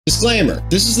Disclaimer,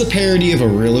 this is the parody of a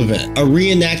real event, a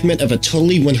reenactment of a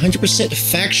totally 100%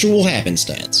 factual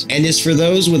happenstance, and is for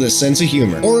those with a sense of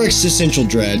humor, or existential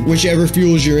dread, whichever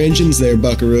fuels your engines there,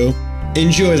 buckaroo.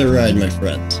 Enjoy the ride, my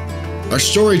friends. Our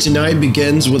story tonight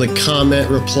begins with a comment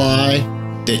reply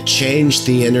that changed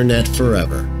the internet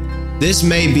forever. This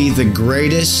may be the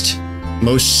greatest,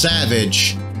 most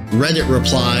savage Reddit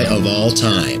reply of all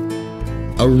time.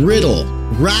 A riddle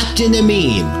wrapped in a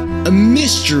meme. A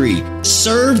mystery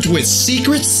served with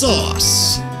secret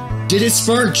sauce. Did it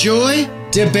spark joy?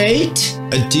 Debate?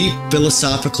 A deep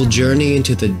philosophical journey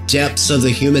into the depths of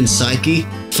the human psyche?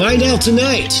 Find out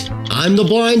tonight. I'm the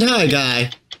Blind High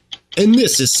Guy, and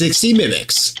this is 60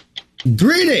 Mimics.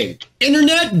 Greeting,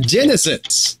 internet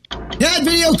denizens, cat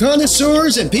video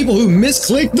connoisseurs, and people who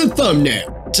misclicked the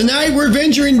thumbnail. Tonight we're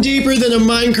venturing deeper than a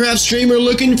Minecraft streamer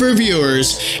looking for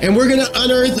viewers, and we're gonna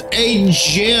unearth a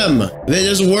gem that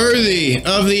is worthy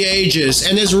of the ages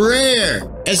and as rare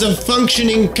as a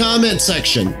functioning comment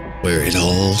section where it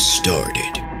all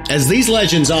started. As these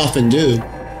legends often do,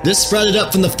 this sprouted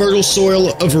up from the fertile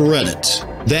soil of Reddit.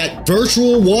 That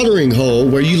virtual watering hole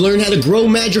where you learn how to grow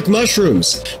magic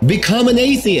mushrooms, become an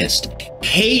atheist,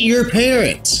 hate your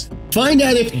parents, find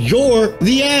out if you're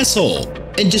the asshole,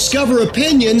 and discover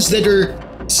opinions that are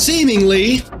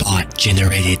seemingly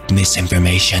bot-generated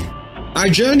misinformation. Our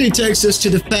journey takes us to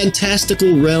the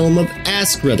fantastical realm of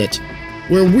Ask Reddit,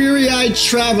 where weary-eyed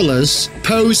travelers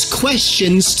pose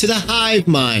questions to the hive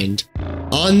mind.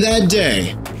 On that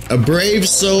day, a brave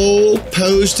soul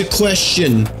posed a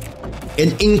question,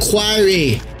 an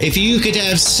inquiry. If you could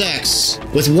have sex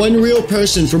with one real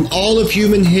person from all of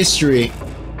human history,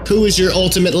 who is your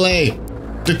ultimate lay?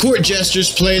 The court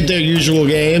jesters played their usual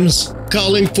games,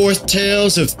 calling forth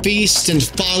tales of feast and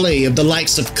folly of the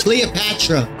likes of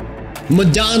Cleopatra,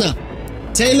 Madonna,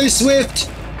 Taylor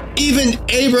Swift, even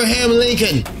Abraham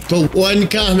Lincoln. But one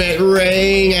comment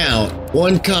rang out.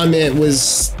 One comment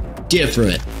was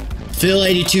different.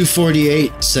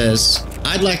 Phil8248 says,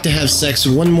 I'd like to have sex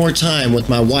one more time with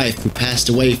my wife who passed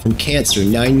away from cancer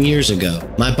 9 years ago.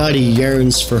 My body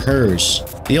yearns for hers.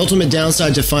 The ultimate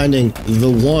downside to finding the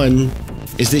one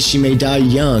is that she may die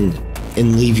young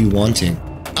and leave you wanting.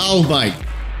 Oh my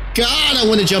god, I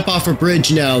want to jump off a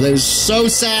bridge now. That is so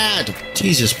sad.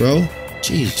 Jesus, bro.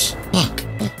 Jeez. Fuck.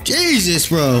 Jesus,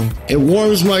 bro. It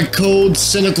warms my cold,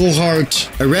 cynical heart.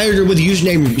 A Redditor with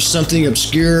username something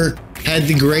obscure had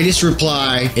the greatest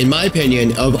reply, in my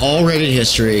opinion, of all Reddit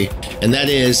history, and that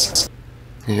is...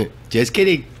 Just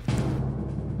kidding.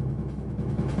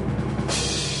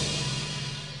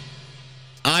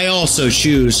 I also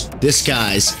choose this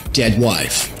guy's dead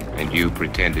wife. And you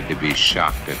pretended to be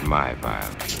shocked at my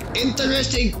violence.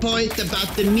 Interesting point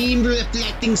about the meme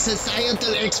reflecting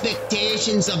societal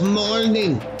expectations of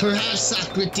mourning. Perhaps,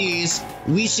 Socrates,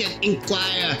 we should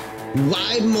inquire,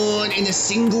 why mourn in a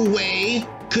single way?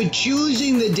 Could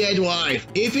choosing the dead wife,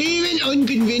 if even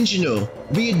unconventional,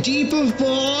 be a deeper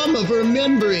form of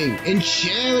remembering and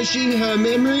cherishing her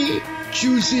memory?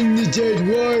 Choosing the dead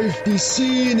wife be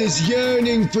seen as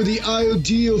yearning for the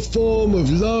ideal form of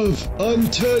love,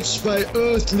 untouched by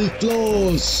earthly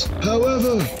flaws.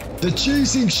 However, the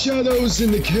chasing shadows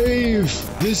in the cave,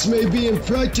 this may be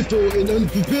impractical and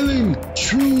unfulfilling.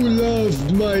 True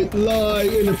love might lie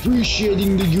in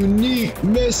appreciating the unique,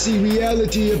 messy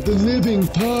reality of the living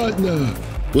partner.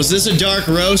 Was this a dark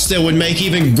roast that would make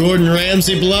even Gordon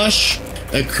Ramsay blush?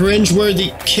 A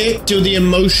cringeworthy kick to the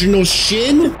emotional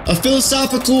shin? A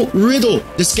philosophical riddle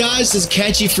disguised as a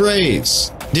catchy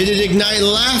phrase? Did it ignite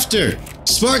laughter?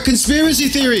 Spark conspiracy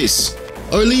theories?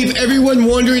 Or leave everyone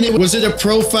wondering, was it a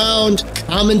profound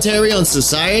commentary on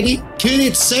society? Can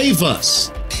it save us?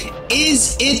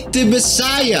 Is it the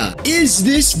Messiah? Is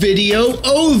this video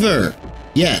over?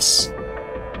 Yes,